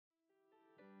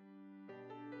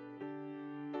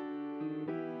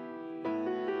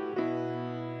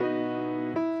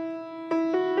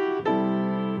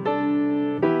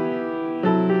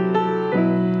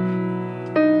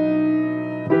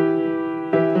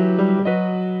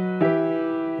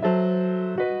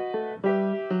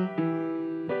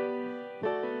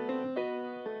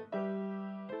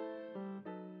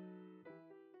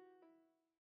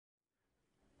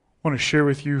want to share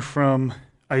with you from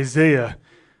Isaiah,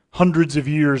 hundreds of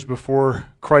years before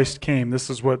Christ came. This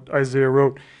is what Isaiah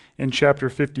wrote in chapter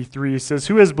 53. He says,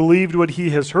 "Who has believed what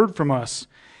he has heard from us,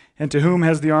 and to whom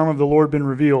has the arm of the Lord been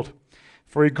revealed?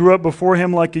 For he grew up before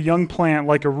him like a young plant,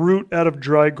 like a root out of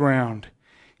dry ground.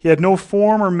 He had no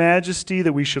form or majesty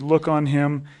that we should look on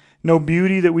him, no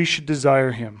beauty that we should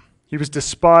desire him. He was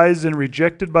despised and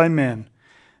rejected by men,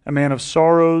 a man of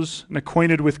sorrows and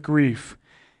acquainted with grief,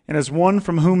 and as one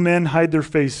from whom men hide their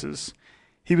faces.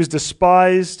 He was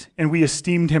despised, and we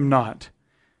esteemed him not.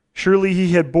 Surely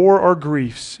he had bore our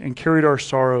griefs and carried our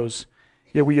sorrows,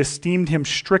 yet we esteemed him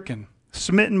stricken,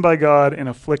 smitten by God, and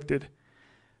afflicted.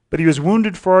 But he was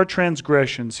wounded for our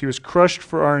transgressions, he was crushed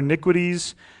for our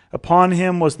iniquities. Upon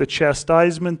him was the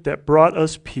chastisement that brought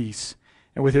us peace,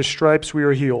 and with his stripes we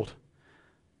are healed.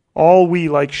 All we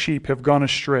like sheep have gone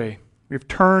astray. We have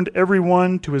turned every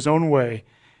one to his own way,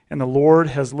 and the Lord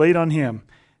has laid on him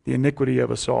the iniquity of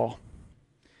us all.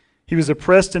 He was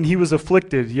oppressed and he was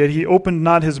afflicted, yet he opened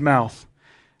not his mouth.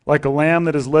 Like a lamb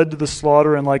that is led to the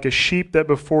slaughter, and like a sheep that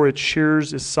before its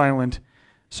shears is silent,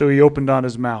 so he opened not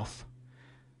his mouth.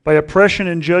 By oppression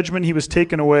and judgment he was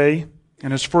taken away,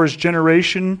 and as for his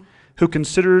generation, who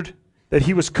considered that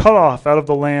he was cut off out of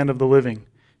the land of the living,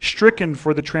 stricken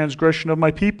for the transgression of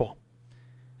my people.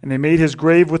 And they made his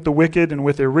grave with the wicked and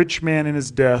with a rich man in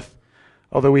his death,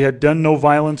 although he had done no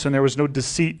violence and there was no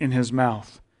deceit in his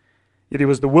mouth. Yet it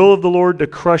was the will of the Lord to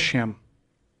crush him.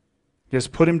 He has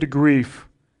put him to grief.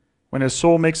 When his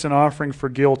soul makes an offering for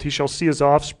guilt, he shall see his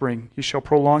offspring. He shall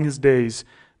prolong his days.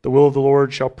 The will of the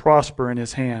Lord shall prosper in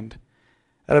his hand.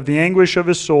 Out of the anguish of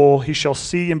his soul he shall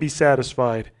see and be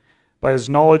satisfied. By his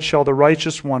knowledge shall the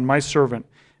righteous one, my servant,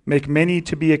 make many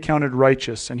to be accounted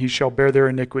righteous, and he shall bear their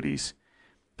iniquities.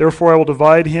 Therefore I will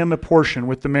divide him a portion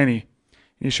with the many,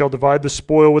 and he shall divide the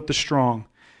spoil with the strong,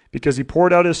 because he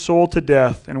poured out his soul to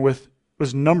death and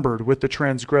was numbered with the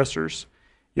transgressors.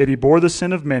 Yet he bore the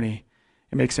sin of many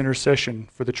and makes intercession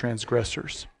for the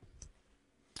transgressors."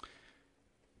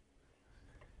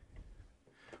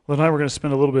 Well, tonight we're going to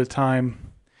spend a little bit of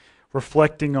time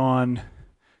reflecting on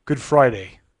Good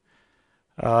Friday.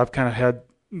 I've kind of had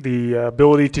the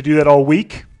ability to do that all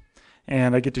week,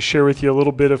 and I get to share with you a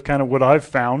little bit of kind of what I've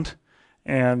found,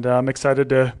 and I'm excited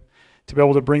to be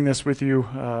able to bring this with you,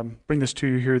 bring this to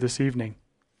you here this evening.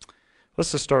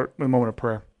 Let's just start with a moment of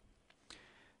prayer.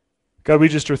 God, we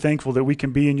just are thankful that we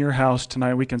can be in your house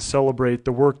tonight. We can celebrate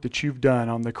the work that you've done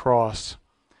on the cross.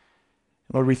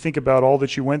 Lord, we think about all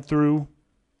that you went through,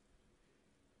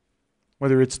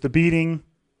 whether it's the beating,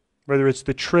 whether it's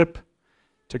the trip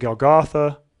to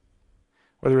Golgotha,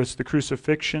 whether it's the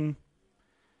crucifixion.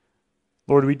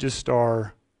 Lord, we just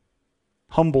are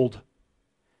humbled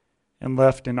and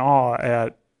left in awe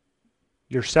at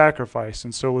your sacrifice.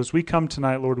 And so as we come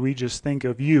tonight, Lord, we just think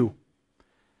of you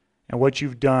and what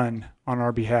you've done on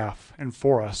our behalf and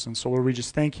for us. And so, Lord, we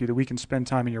just thank you that we can spend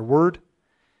time in your word,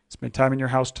 spend time in your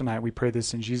house tonight. We pray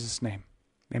this in Jesus' name.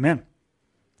 Amen.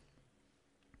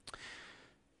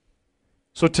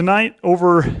 So tonight,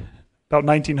 over about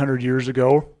 1900 years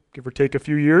ago, give or take a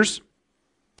few years,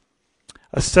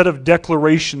 a set of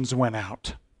declarations went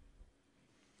out.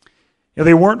 You know,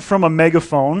 they weren't from a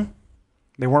megaphone.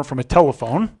 They weren't from a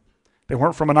telephone. They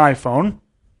weren't from an iPhone.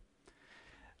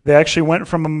 They actually went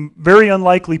from a very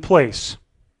unlikely place.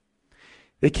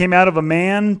 They came out of a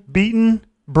man beaten,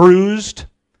 bruised,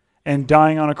 and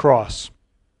dying on a cross.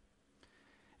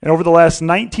 And over the last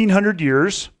 1900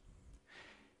 years,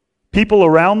 people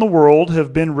around the world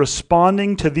have been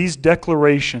responding to these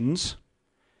declarations,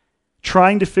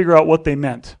 trying to figure out what they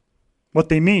meant, what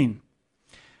they mean.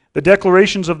 The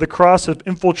declarations of the cross have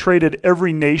infiltrated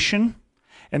every nation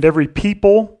and every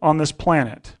people on this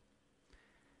planet.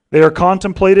 They are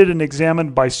contemplated and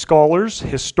examined by scholars,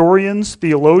 historians,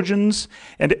 theologians,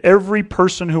 and every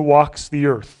person who walks the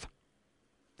earth.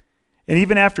 And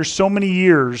even after so many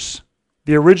years,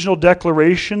 the original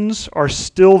declarations are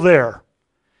still there.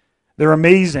 They're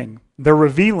amazing, they're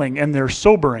revealing, and they're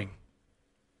sobering.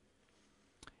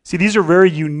 See, these are very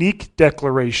unique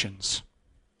declarations.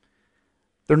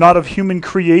 They're not of human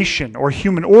creation or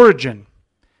human origin,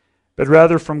 but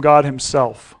rather from God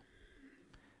himself.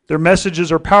 Their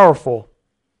messages are powerful,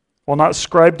 while not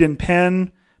scribed in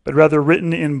pen, but rather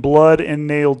written in blood and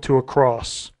nailed to a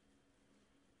cross.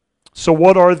 So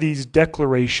what are these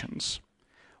declarations?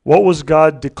 What was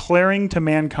God declaring to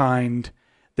mankind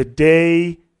the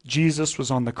day Jesus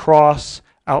was on the cross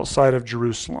outside of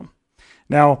Jerusalem?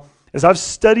 Now, as I've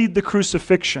studied the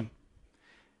crucifixion,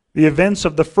 the events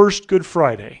of the first Good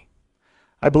Friday,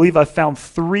 I believe I've found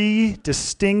three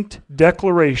distinct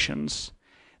declarations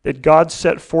that God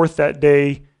set forth that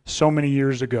day so many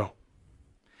years ago.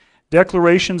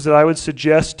 Declarations that I would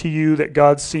suggest to you that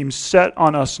God seems set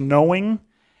on us knowing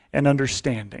and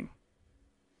understanding.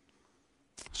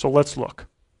 So let's look.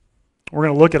 We're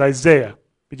going to look at Isaiah,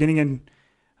 beginning in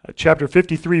chapter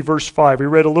 53, verse 5. We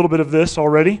read a little bit of this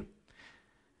already. It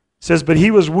says, "But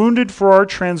he was wounded for our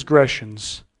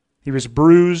transgressions. He was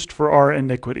bruised for our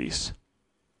iniquities."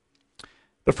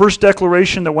 The first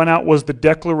declaration that went out was the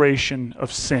declaration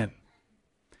of sin.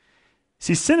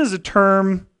 See, sin is a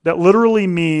term that literally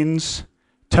means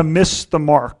to miss the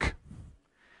mark.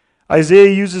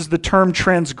 Isaiah uses the term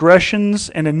transgressions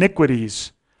and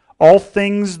iniquities, all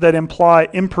things that imply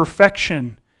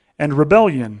imperfection and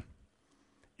rebellion.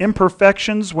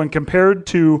 Imperfections when compared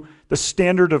to the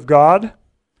standard of God.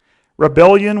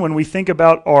 Rebellion when we think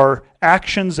about our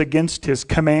actions against His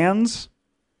commands.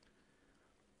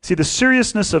 See, the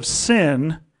seriousness of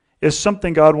sin is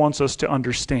something God wants us to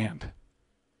understand.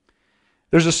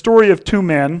 There's a story of two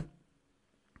men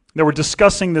that were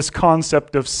discussing this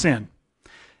concept of sin.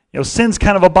 Sin's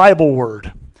kind of a Bible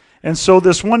word. And so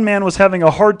this one man was having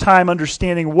a hard time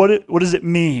understanding what does it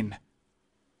mean.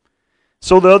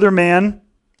 So the other man,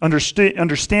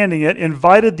 understanding it,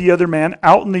 invited the other man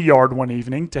out in the yard one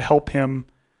evening to help him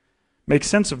make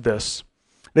sense of this.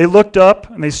 They looked up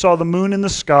and they saw the moon in the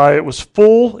sky. It was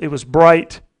full, it was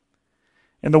bright.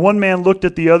 And the one man looked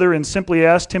at the other and simply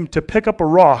asked him to pick up a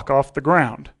rock off the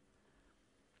ground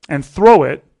and throw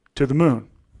it to the moon.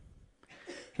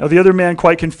 Now the other man,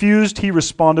 quite confused, he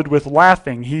responded with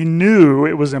laughing. He knew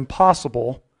it was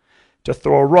impossible to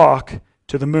throw a rock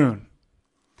to the moon.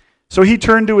 So he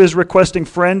turned to his requesting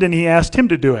friend and he asked him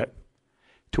to do it.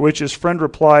 To which his friend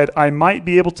replied, "I might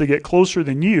be able to get closer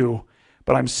than you,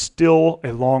 but I'm still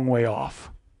a long way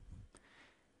off."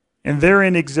 And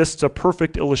therein exists a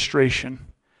perfect illustration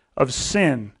of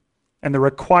sin and the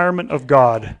requirement of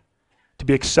God to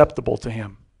be acceptable to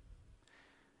Him.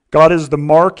 God is the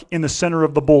mark in the center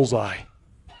of the bullseye.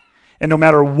 And no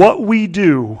matter what we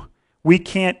do, we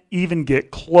can't even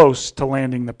get close to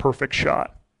landing the perfect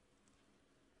shot.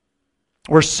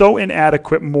 We're so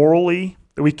inadequate morally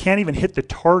that we can't even hit the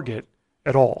target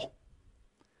at all.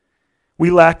 We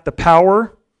lack the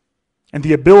power and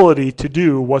the ability to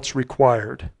do what's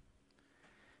required.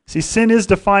 See, sin is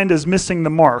defined as missing the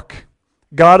mark.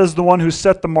 God is the one who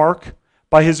set the mark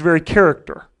by His very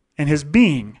character and His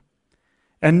being.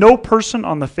 And no person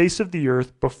on the face of the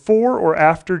earth before or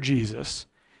after Jesus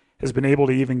has been able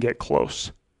to even get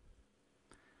close.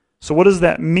 So what does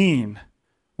that mean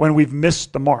when we've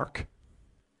missed the mark?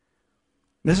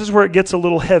 This is where it gets a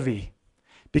little heavy,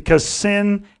 because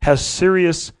sin has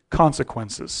serious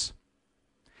consequences.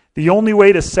 The only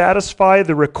way to satisfy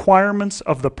the requirements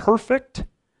of the perfect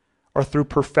are through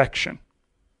perfection.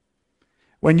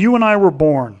 When you and I were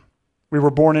born, we were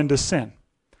born into sin.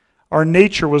 Our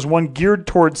nature was one geared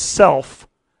towards self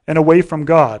and away from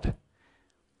God.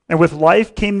 And with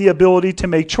life came the ability to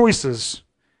make choices.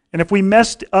 And if we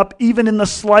messed up even in the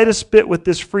slightest bit with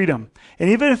this freedom, and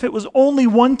even if it was only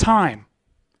one time,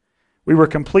 we were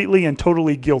completely and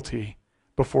totally guilty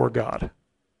before God.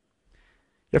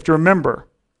 You have to remember,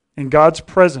 in God's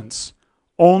presence,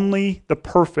 only the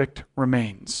perfect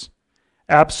remains.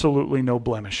 Absolutely no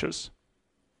blemishes.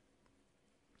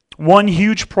 One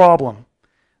huge problem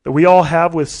that we all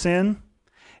have with sin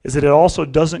is that it also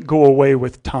doesn't go away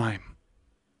with time.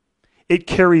 It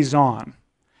carries on.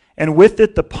 And with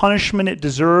it, the punishment it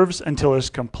deserves until it's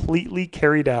completely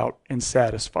carried out and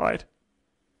satisfied.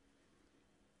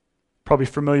 Probably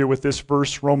familiar with this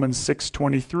verse, Romans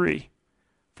 6:23.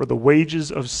 For the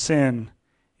wages of sin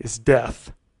is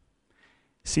death.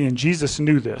 See, and Jesus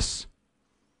knew this.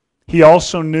 He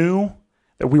also knew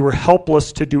that we were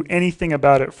helpless to do anything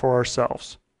about it for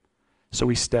ourselves. So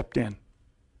He stepped in.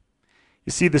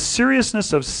 You see, the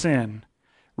seriousness of sin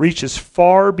reaches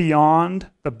far beyond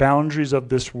the boundaries of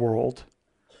this world.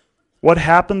 What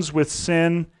happens with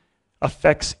sin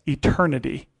affects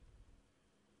eternity.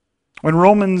 When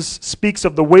Romans speaks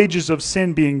of the wages of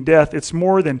sin being death, it's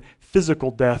more than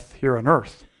physical death here on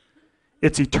earth.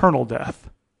 It's eternal death.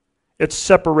 It's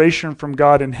separation from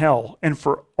God in hell and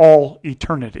for all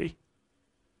eternity.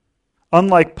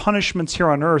 Unlike punishments here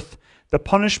on earth, the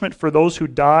punishment for those who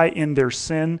die in their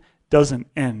sin doesn't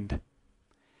end. In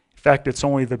fact, it's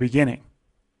only the beginning.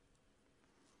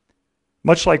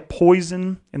 Much like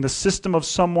poison in the system of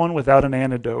someone without an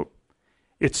antidote,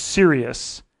 it's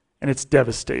serious and it's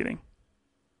devastating.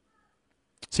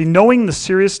 See, knowing the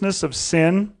seriousness of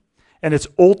sin and its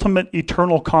ultimate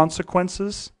eternal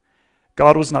consequences,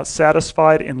 God was not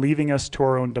satisfied in leaving us to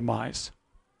our own demise.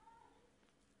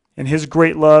 In His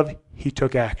great love, He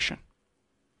took action.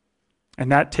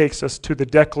 And that takes us to the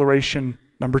declaration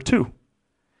number 2,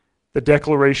 the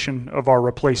declaration of our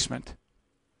replacement.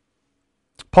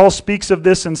 Paul speaks of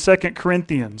this in 2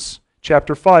 Corinthians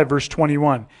chapter 5, verse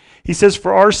 21. He says,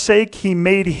 "For our sake he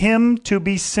made him to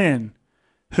be sin,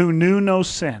 who knew no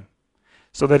sin,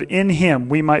 so that in him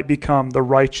we might become the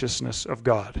righteousness of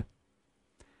God."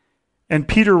 And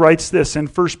Peter writes this in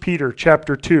 1 Peter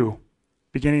chapter 2,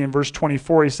 beginning in verse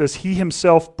 24. He says, "He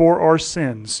himself bore our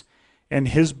sins in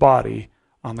his body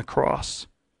on the cross."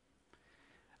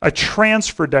 A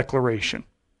transfer declaration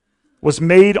was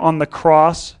made on the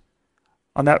cross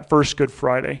on that first Good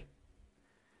Friday.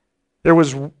 There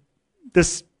was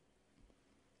this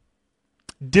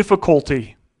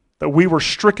difficulty that we were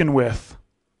stricken with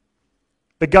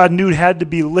that God knew had to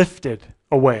be lifted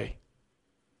away.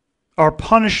 Our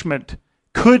punishment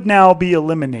could now be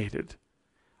eliminated.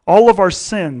 All of our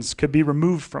sins could be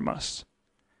removed from us.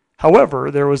 However,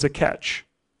 there was a catch.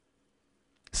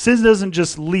 Sin doesn't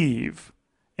just leave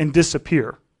and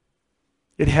disappear.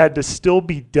 It had to still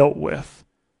be dealt with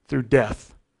through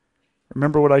death.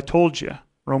 Remember what I told you,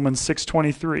 Romans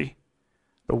 6:23.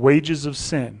 The wages of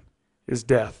sin is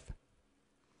death.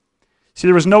 See,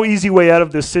 there was no easy way out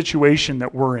of this situation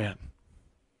that we're in.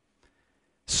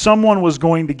 Someone was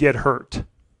going to get hurt.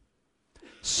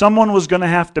 Someone was going to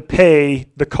have to pay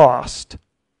the cost.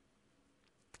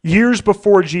 Years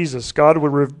before Jesus, God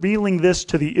was revealing this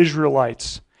to the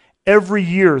Israelites every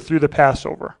year through the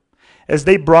Passover as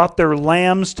they brought their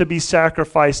lambs to be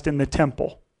sacrificed in the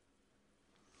temple.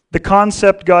 The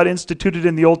concept God instituted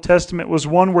in the Old Testament was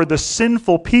one where the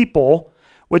sinful people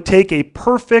would take a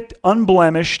perfect,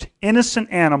 unblemished, innocent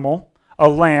animal, a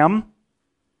lamb,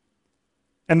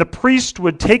 and the priest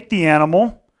would take the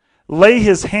animal, lay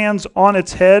his hands on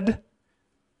its head,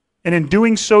 and in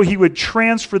doing so, he would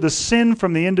transfer the sin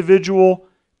from the individual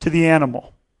to the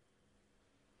animal.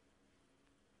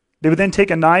 They would then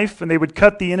take a knife and they would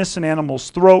cut the innocent animal's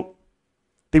throat.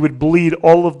 They would bleed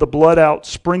all of the blood out,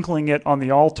 sprinkling it on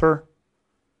the altar.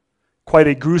 Quite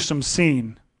a gruesome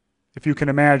scene, if you can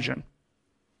imagine.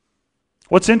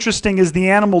 What's interesting is the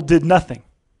animal did nothing,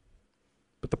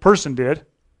 but the person did.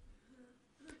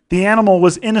 The animal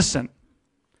was innocent,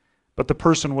 but the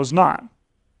person was not.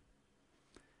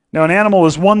 Now, an animal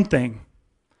is one thing.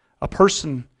 A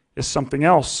person is something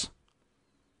else.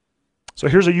 So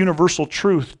here's a universal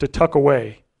truth to tuck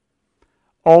away.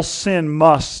 All sin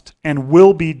must and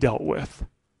will be dealt with.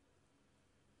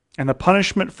 And the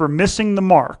punishment for missing the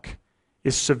mark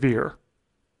is severe.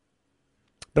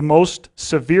 The most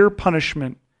severe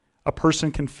punishment a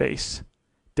person can face,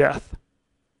 death.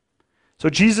 So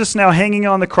Jesus, now hanging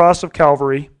on the cross of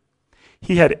Calvary,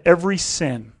 he had every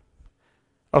sin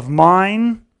of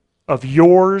mine, of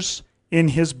yours, in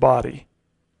his body.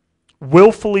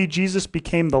 Willfully, Jesus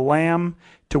became the lamb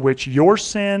to which your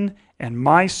sin and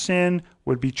my sin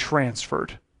would be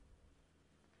transferred.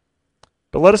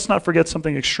 But let us not forget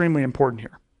something extremely important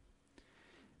here.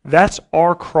 That's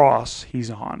our cross he's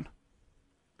on.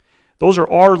 Those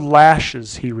are our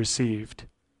lashes he received.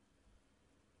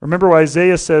 Remember what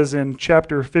Isaiah says in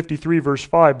chapter 53, verse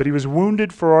 5, "But he was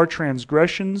wounded for our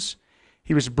transgressions,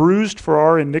 he was bruised for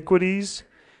our iniquities.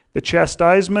 The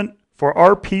chastisement for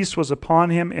our peace was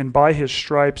upon him, and by his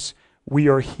stripes we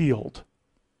are healed."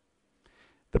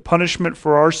 The punishment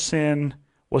for our sin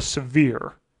was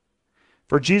severe.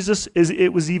 For Jesus,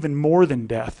 it was even more than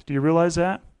death. Do you realize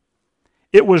that?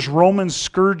 It was Roman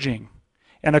scourging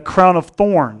and a crown of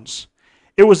thorns.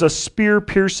 It was a spear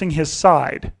piercing his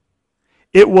side.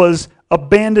 It was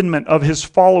abandonment of his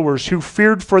followers who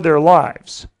feared for their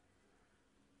lives.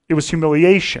 It was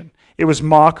humiliation. It was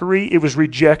mockery. It was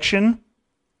rejection.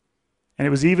 And it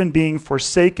was even being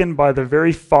forsaken by the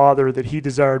very Father that he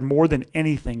desired more than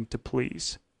anything to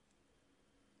please.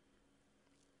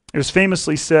 It was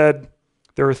famously said,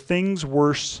 "There are things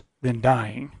worse than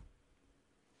dying."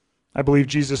 I believe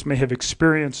Jesus may have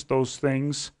experienced those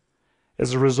things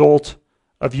as a result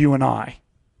of you and I.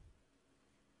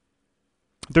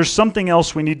 There's something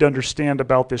else we need to understand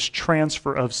about this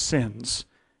transfer of sins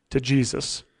to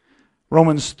Jesus.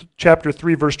 Romans chapter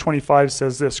 3, verse 25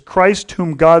 says this, "Christ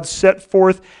whom God set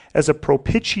forth as a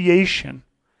propitiation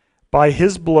by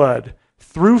his blood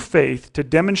through faith to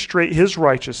demonstrate his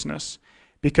righteousness,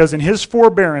 because in his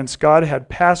forbearance God had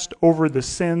passed over the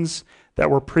sins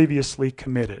that were previously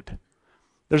committed."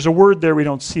 There's a word there we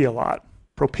don't see a lot,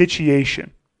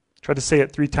 propitiation. Try to say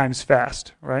it 3 times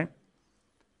fast, right?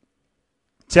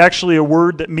 It's actually a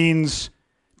word that means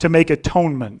to make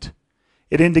atonement.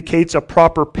 It indicates a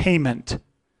proper payment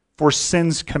for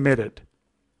sins committed.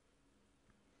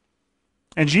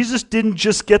 And Jesus didn't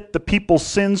just get the people's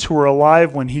sins who were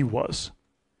alive when he was.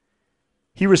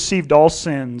 He received all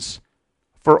sins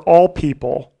for all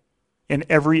people in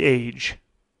every age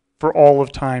for all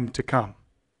of time to come.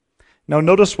 Now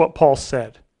notice what Paul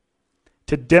said.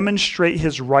 To demonstrate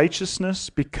his righteousness,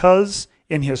 because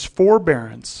in his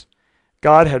forbearance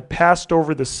God had passed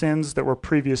over the sins that were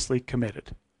previously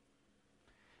committed.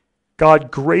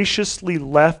 God graciously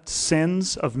left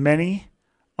sins of many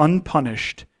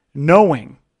unpunished,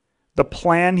 knowing the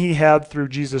plan he had through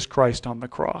Jesus Christ on the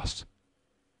cross.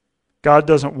 God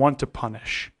doesn't want to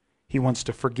punish. He wants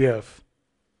to forgive.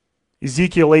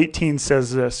 Ezekiel 18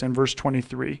 says this in verse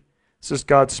 23. This is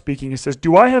God speaking. He says,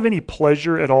 "Do I have any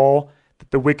pleasure at all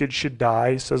that the wicked should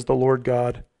die, says the Lord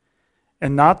God,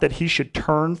 and not that he should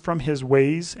turn from his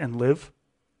ways and live?"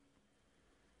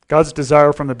 God's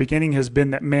desire from the beginning has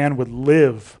been that man would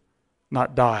live,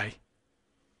 not die.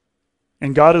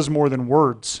 And God is more than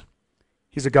words.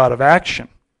 He's a God of action.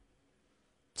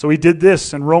 So he did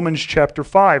this in Romans chapter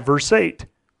 5, verse 8.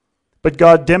 "But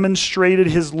God demonstrated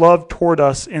his love toward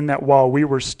us in that while we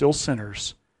were still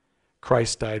sinners,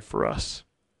 Christ died for us."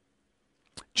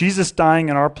 Jesus dying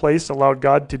in our place allowed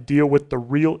God to deal with the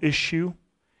real issue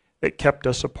that kept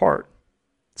us apart.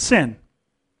 Sin.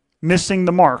 Missing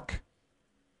the mark.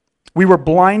 We were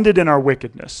blinded in our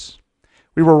wickedness.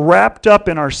 We were wrapped up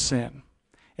in our sin.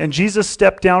 And Jesus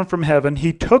stepped down from heaven.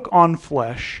 He took on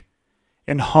flesh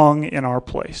and hung in our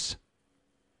place.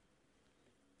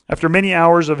 After many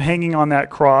hours of hanging on that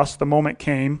cross, the moment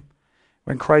came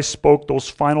when Christ spoke those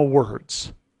final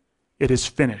words, "It is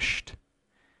finished."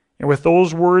 And with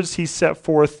those words, he set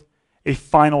forth a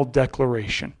final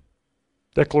declaration.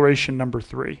 Declaration number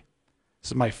 3.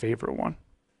 This is my favorite one.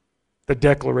 The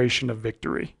declaration of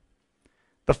victory.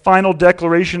 The final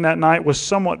declaration that night was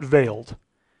somewhat veiled,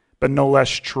 but no less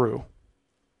true.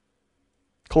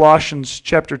 Colossians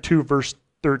chapter 2, verse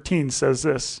 13 says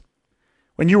this,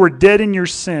 "When you were dead in your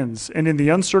sins and in the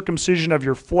uncircumcision of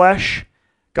your flesh,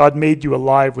 God made you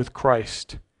alive with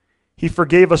Christ. He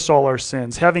forgave us all our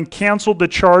sins, having canceled the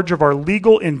charge of our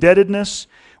legal indebtedness,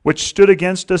 which stood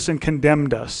against us and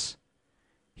condemned us.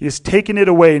 He has taken it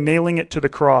away, nailing it to the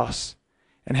cross.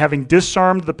 And having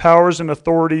disarmed the powers and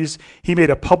authorities, he made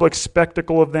a public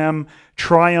spectacle of them,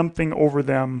 triumphing over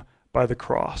them by the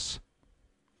cross."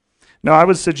 Now, I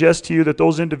would suggest to you that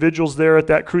those individuals there at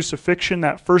that crucifixion,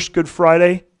 that first Good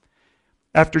Friday,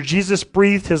 after Jesus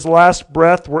breathed his last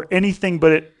breath, were anything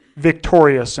but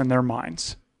victorious in their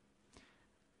minds.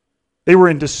 They were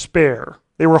in despair.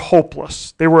 They were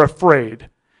hopeless. They were afraid.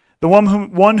 The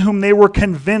one whom they were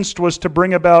convinced was to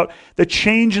bring about the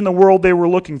change in the world they were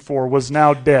looking for was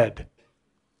now dead.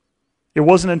 It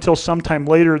wasn't until sometime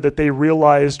later that they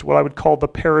realized what I would call the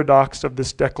paradox of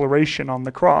this declaration on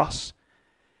the cross.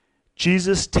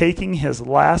 Jesus, taking his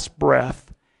last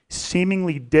breath,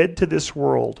 seemingly dead to this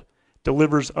world,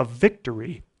 delivers a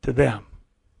victory to them.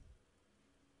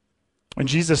 When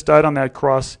Jesus died on that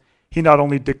cross, he not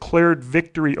only declared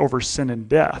victory over sin and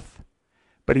death,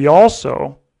 but he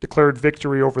also declared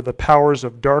victory over the powers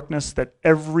of darkness that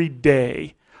every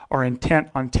day are intent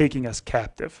on taking us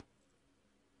captive.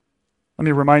 Let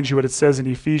me remind you what it says in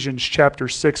Ephesians chapter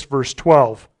 6, verse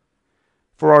 12.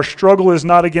 "For our struggle is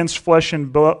not against flesh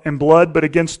and blood, but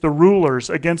against the rulers,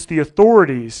 against the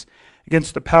authorities,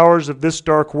 against the powers of this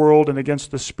dark world, and against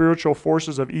the spiritual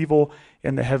forces of evil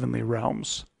in the heavenly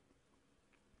realms."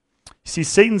 You see,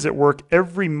 Satan's at work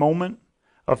every moment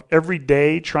of every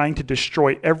day trying to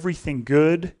destroy everything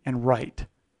good and right.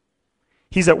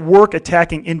 He's at work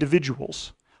attacking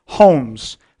individuals,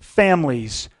 homes,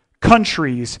 families,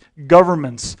 countries,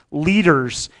 governments,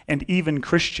 leaders, and even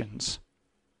Christians.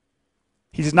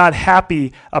 He's not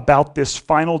happy about this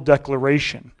final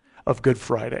declaration of Good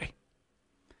Friday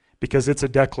because it's a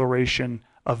declaration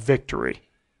of victory.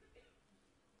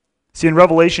 See, in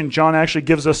Revelation, John actually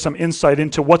gives us some insight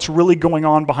into what's really going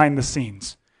on behind the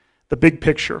scenes, the big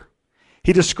picture.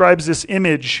 He describes this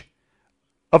image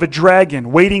of a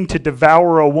dragon waiting to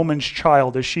devour a woman's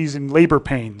child as she's in labor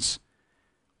pains.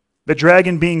 The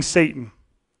dragon being Satan,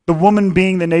 the woman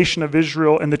being the nation of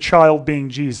Israel, and the child being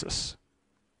Jesus.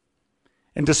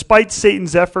 And despite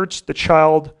Satan's efforts, the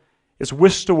child is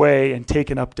whisked away and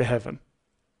taken up to heaven,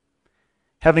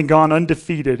 having gone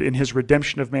undefeated in his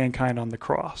redemption of mankind on the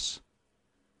cross.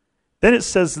 Then it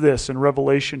says this in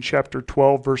Revelation chapter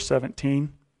 12, verse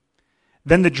 17.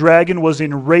 "Then the dragon was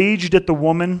enraged at the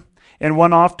woman and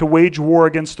went off to wage war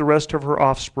against the rest of her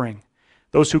offspring,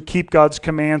 those who keep God's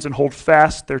commands and hold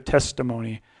fast their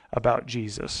testimony about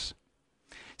Jesus."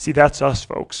 See, that's us,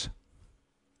 folks.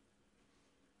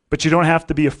 But you don't have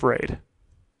to be afraid.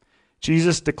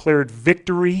 Jesus declared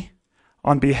victory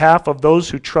on behalf of those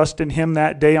who trust in him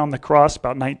that day on the cross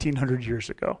about 1900 years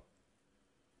ago.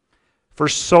 For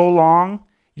so long,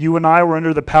 you and I were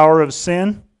under the power of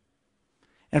sin.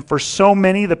 And for so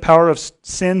many, the power of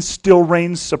sin still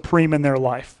reigns supreme in their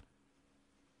life.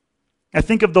 I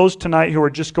think of those tonight who are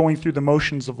just going through the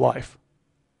motions of life,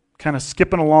 kind of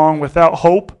skipping along without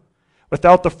hope,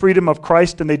 without the freedom of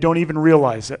Christ, and they don't even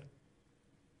realize it.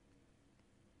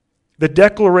 The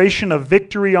declaration of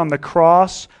victory on the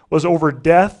cross was over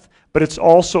death, but it's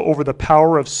also over the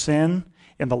power of sin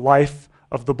in the life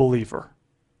of the believer.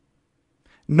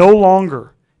 No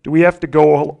longer do we have to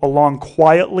go along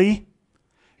quietly,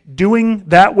 doing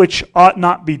that which ought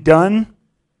not be done.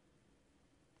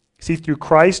 See, through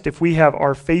Christ, if we have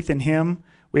our faith in Him,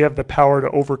 we have the power to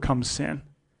overcome sin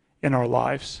in our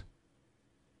lives.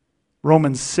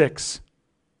 Romans 6,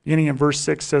 beginning in verse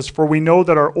 6 says, For we know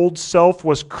that our old self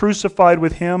was crucified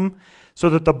with Him, so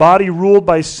that the body ruled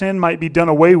by sin might be done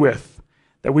away with,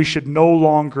 that we should no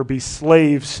longer be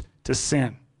slaves to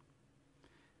sin.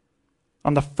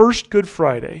 On the first Good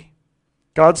Friday,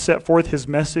 God set forth His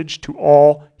message to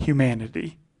all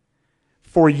humanity.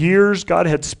 For years, God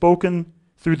had spoken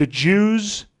through the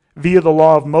Jews via the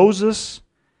law of Moses,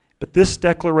 but these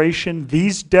declarations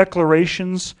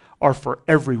are for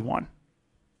everyone.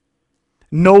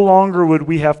 No longer would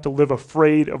we have to live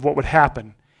afraid of what would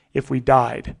happen if we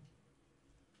died.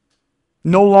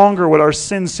 No longer would our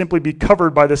sins simply be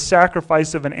covered by the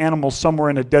sacrifice of an animal somewhere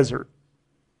in a desert.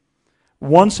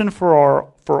 Once and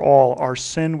for all, our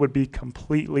sin would be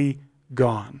completely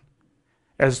gone,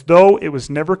 as though it was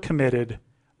never committed,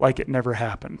 like it never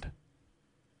happened.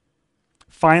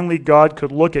 Finally, God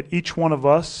could look at each one of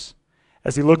us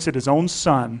as He looks at His own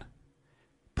Son,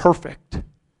 perfect,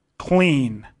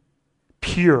 clean,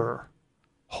 pure,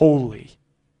 holy.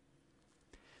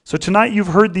 So tonight you've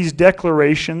heard these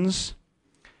declarations,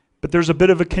 but there's a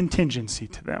bit of a contingency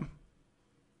to them.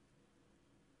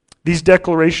 These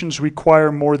declarations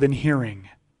require more than hearing.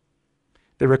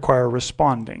 They require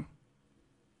responding.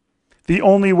 The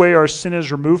only way our sin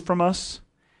is removed from us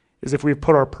is if we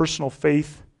put our personal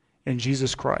faith in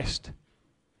Jesus Christ.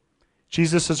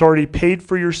 Jesus has already paid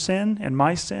for your sin and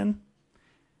my sin.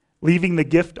 Leaving the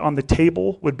gift on the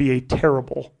table would be a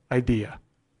terrible idea.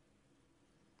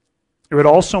 It would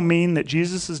also mean that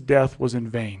Jesus' death was in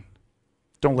vain.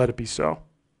 Don't let it be so.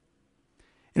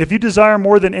 And if you desire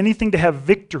more than anything to have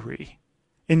victory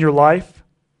in your life,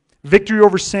 victory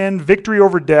over sin, victory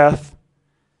over death,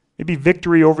 maybe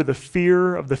victory over the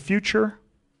fear of the future,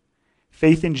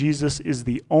 faith in Jesus is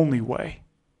the only way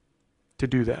to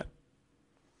do that.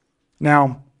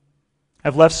 Now,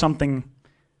 I've left something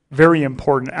very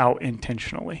important out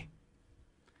intentionally.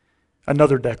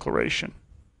 Another declaration.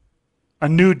 A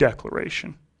new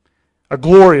declaration. A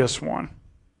glorious one.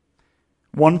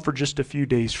 One for just a few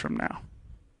days from now.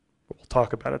 But we'll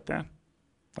talk about it then.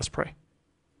 Let's pray.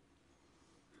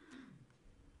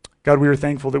 God, we are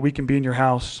thankful that we can be in your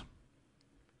house.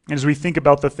 And as we think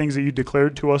about the things that you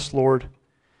declared to us, Lord,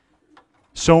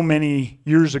 so many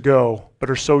years ago, but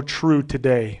are so true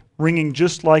today, ringing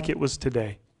just like it was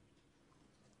today.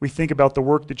 We think about the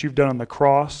work that you've done on the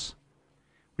cross.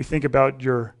 We think about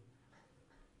your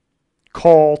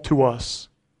call to us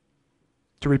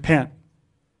to repent,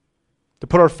 to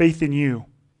put our faith in you,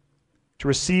 to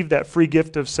receive that free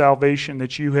gift of salvation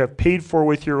that you have paid for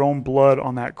with your own blood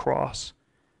on that cross.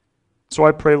 So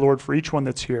I pray, Lord, for each one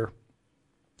that's here,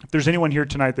 if there's anyone here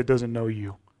tonight that doesn't know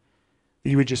you,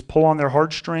 that you would just pull on their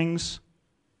heartstrings,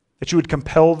 that you would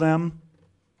compel them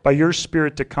by your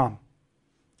Spirit to come.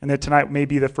 And that tonight may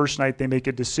be the first night they make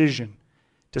a decision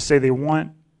to say they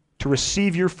want to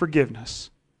receive your forgiveness,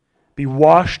 be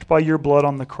washed by your blood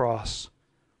on the cross,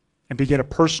 and begin a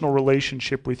personal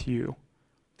relationship with you,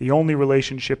 the only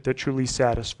relationship that truly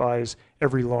satisfies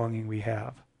every longing we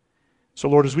have. So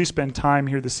Lord, as we spend time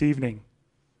here this evening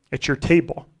at your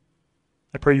table,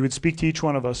 I pray you would speak to each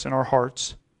one of us in our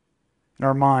hearts, in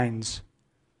our minds,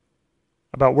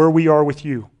 about where we are with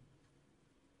you.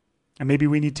 And maybe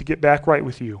we need to get back right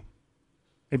with you.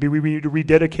 Maybe we need to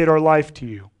rededicate our life to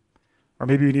you. Or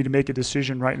maybe we need to make a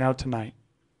decision right now tonight.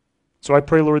 So I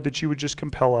pray, Lord, that you would just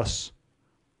compel us,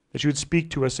 that you would speak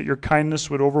to us, that your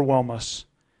kindness would overwhelm us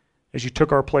as you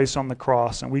took our place on the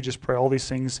cross. And we just pray all these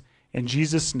things in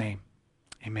Jesus' name.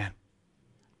 Amen.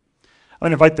 I'm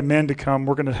going to invite the men to come.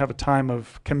 We're going to have a time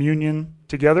of communion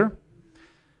together.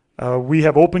 We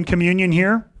have open communion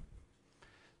here.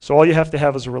 So all you have to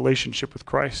have is a relationship with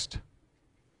Christ.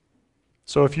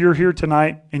 So if you're here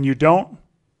tonight and you don't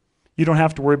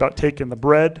have to worry about taking the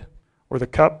bread or the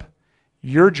cup.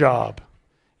 Your job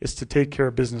is to take care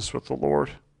of business with the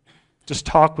Lord. Just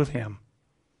talk with Him.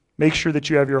 Make sure that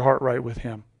you have your heart right with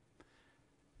Him.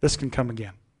 This can come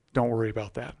again. Don't worry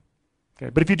about that. Okay,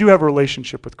 but if you do have a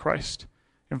relationship with Christ,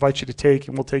 I invite you to take,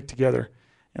 and we'll take together.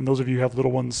 And those of you who have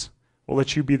little ones, we'll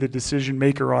let you be the decision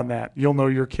maker on that. You'll know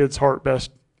your kid's heart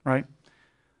best, right?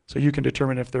 So you can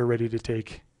determine if they're ready to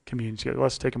take communion together.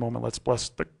 Let's take a moment. Let's bless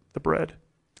the bread.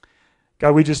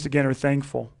 God, we just again are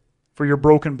thankful for your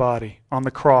broken body on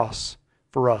the cross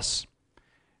for us.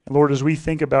 And Lord, as we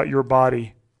think about your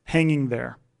body hanging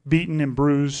there, beaten and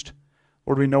bruised,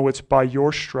 Lord, we know it's by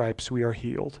your stripes we are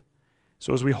healed.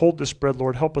 So as we hold this bread,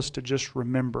 Lord, help us to just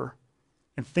remember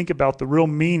and think about the real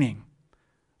meaning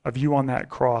of you on that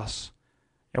cross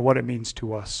and what it means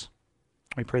to us.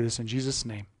 We pray this in Jesus'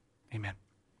 name. Amen.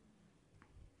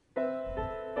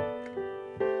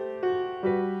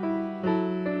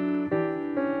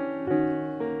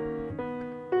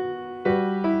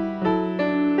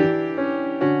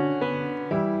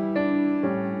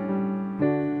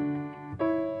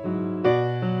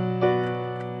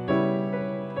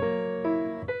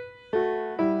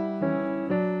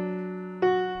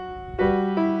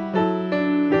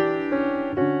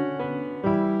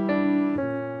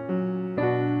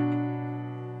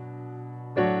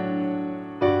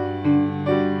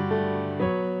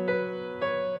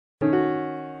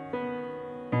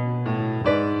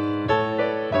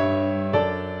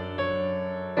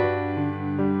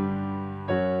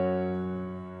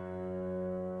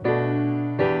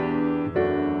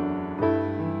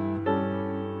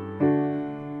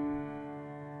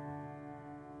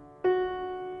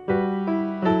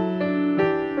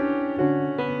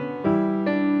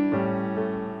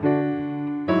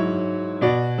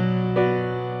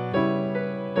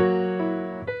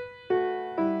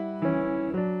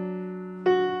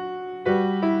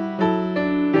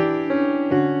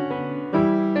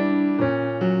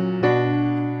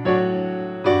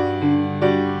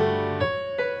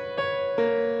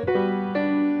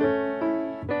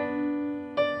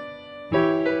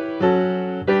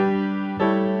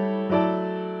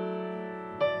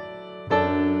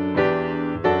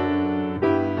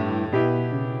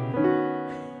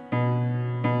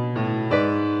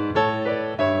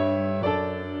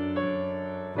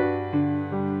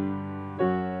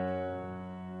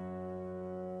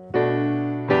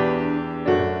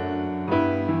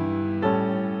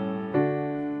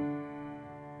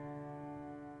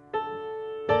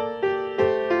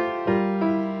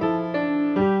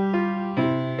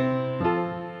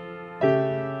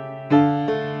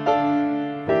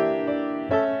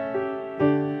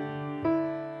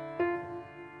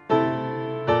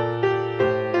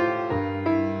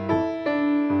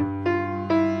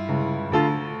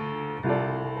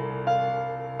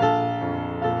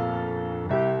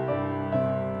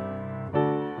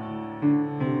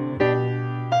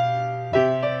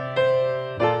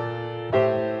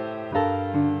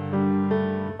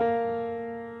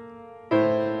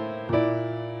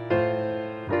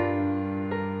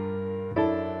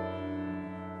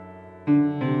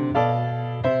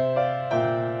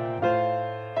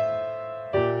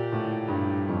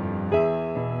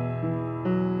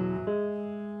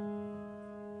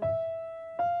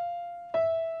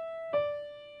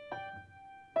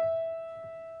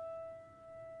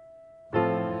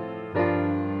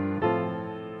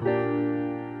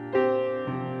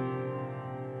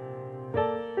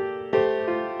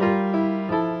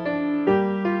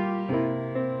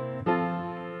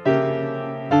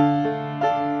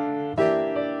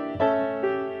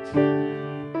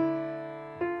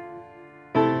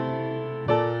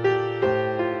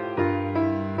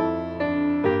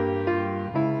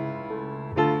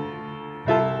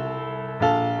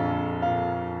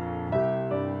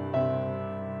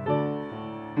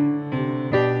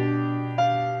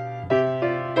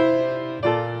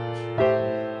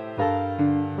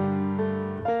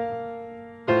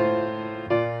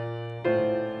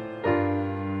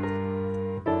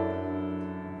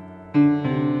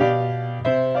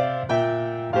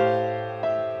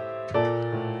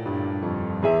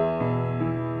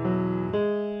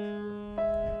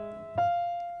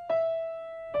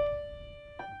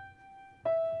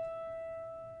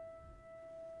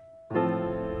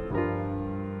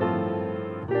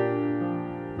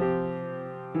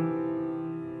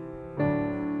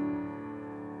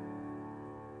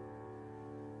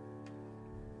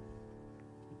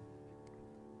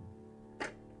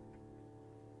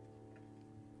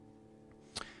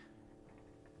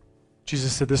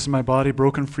 Jesus said, "This is my body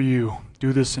broken for you.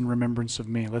 Do this in remembrance of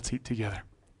me." Let's eat together.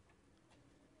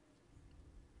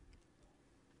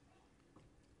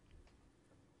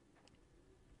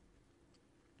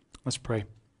 Let's pray.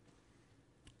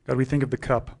 God, we think of the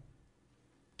cup.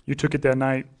 You took it that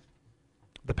night,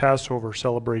 the Passover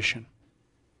celebration.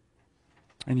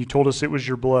 And you told us it was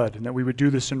your blood and that we would do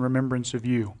this in remembrance of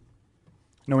you,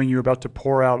 knowing you're about to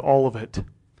pour out all of it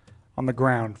on the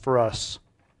ground for us.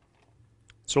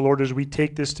 So Lord, as we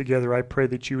take this together, I pray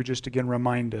that you would just again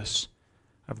remind us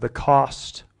of the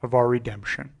cost of our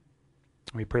redemption.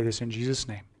 We pray this in Jesus'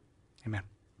 name. Amen.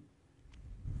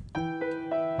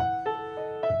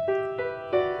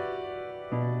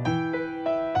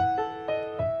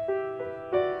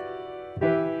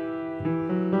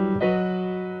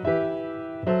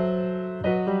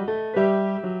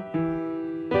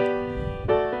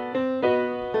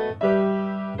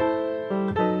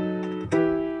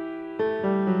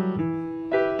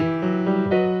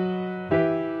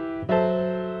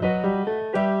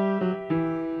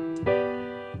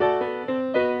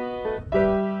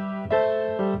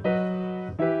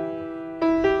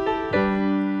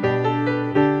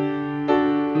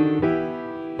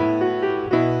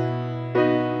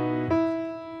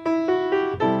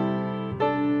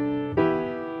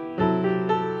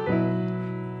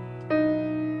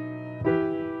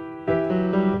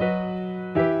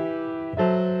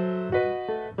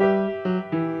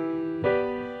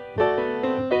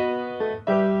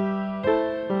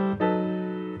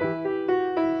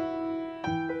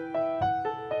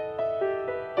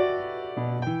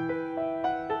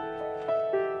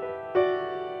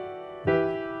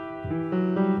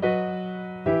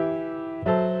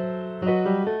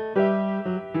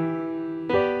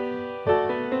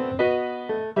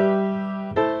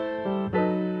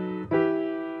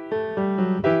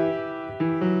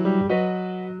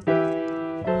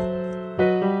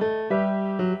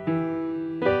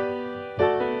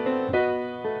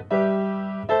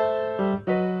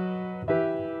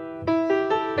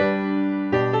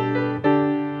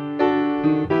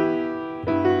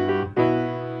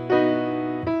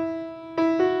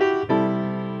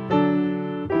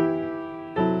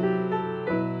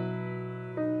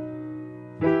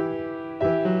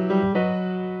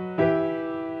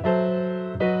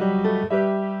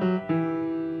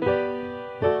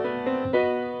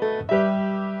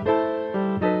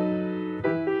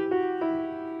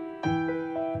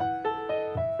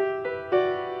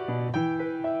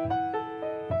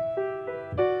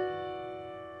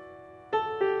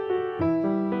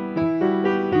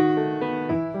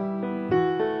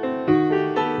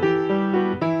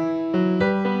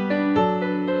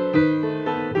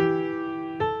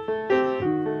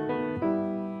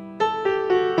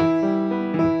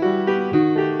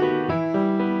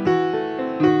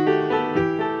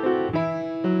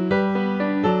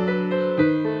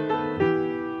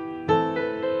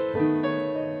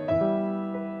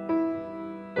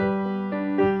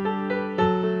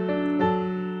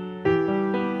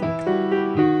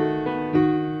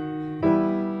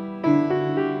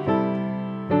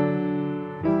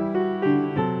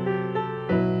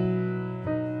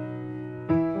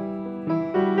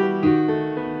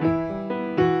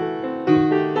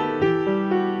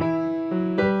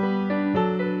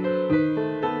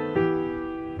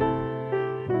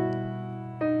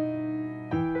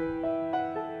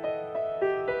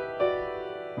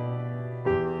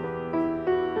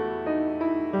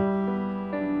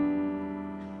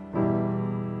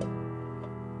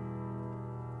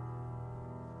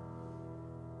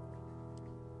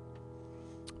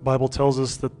 The Bible tells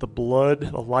us that the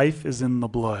life is in the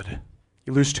blood.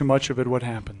 You lose too much of it, what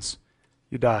happens?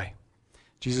 You die.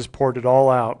 Jesus poured it all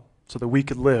out so that we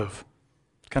could live.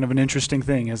 Kind of an interesting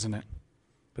thing, isn't it?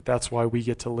 But that's why we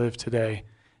get to live today,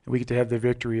 and we get to have the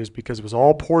victory, is because it was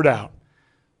all poured out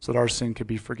so that our sin could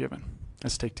be forgiven.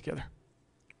 Let's take together.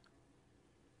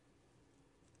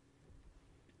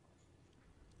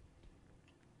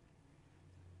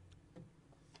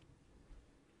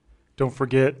 Don't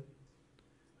forget,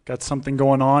 got something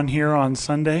going on here on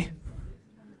Sunday,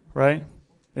 right?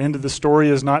 The end of the story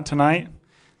is not tonight.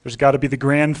 There's got to be the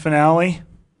grand finale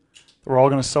that we're all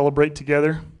going to celebrate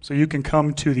together. So you can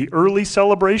come to the early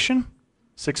celebration,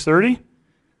 6:30,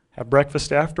 have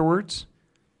breakfast afterwards,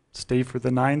 stay for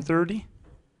the 9:30,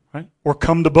 right? Or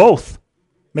come to both.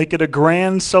 Make it a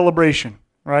grand celebration,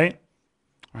 right?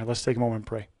 All right, let's take a moment and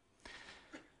pray.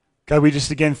 God, we just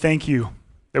again thank you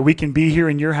that we can be here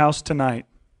in your house tonight,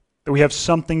 that we have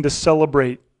something to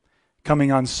celebrate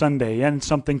coming on Sunday and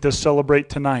something to celebrate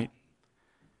tonight,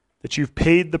 that you've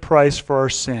paid the price for our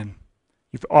sin.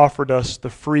 You've offered us the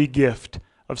free gift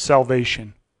of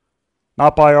salvation,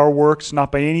 not by our works,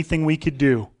 not by anything we could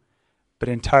do, but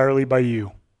entirely by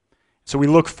you. So we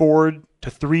look forward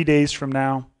to 3 days from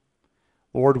now,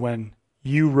 Lord, when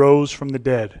you rose from the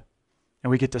dead, and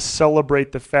we get to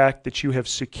celebrate the fact that you have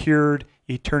secured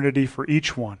eternity for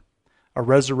each one, a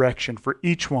resurrection for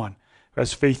each one who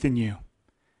has faith in you.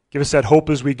 Give us that hope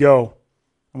as we go.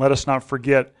 And let us not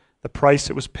forget the price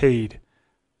that was paid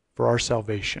for our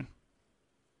salvation.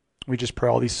 We just pray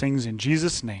all these things in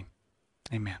Jesus' name.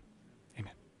 Amen.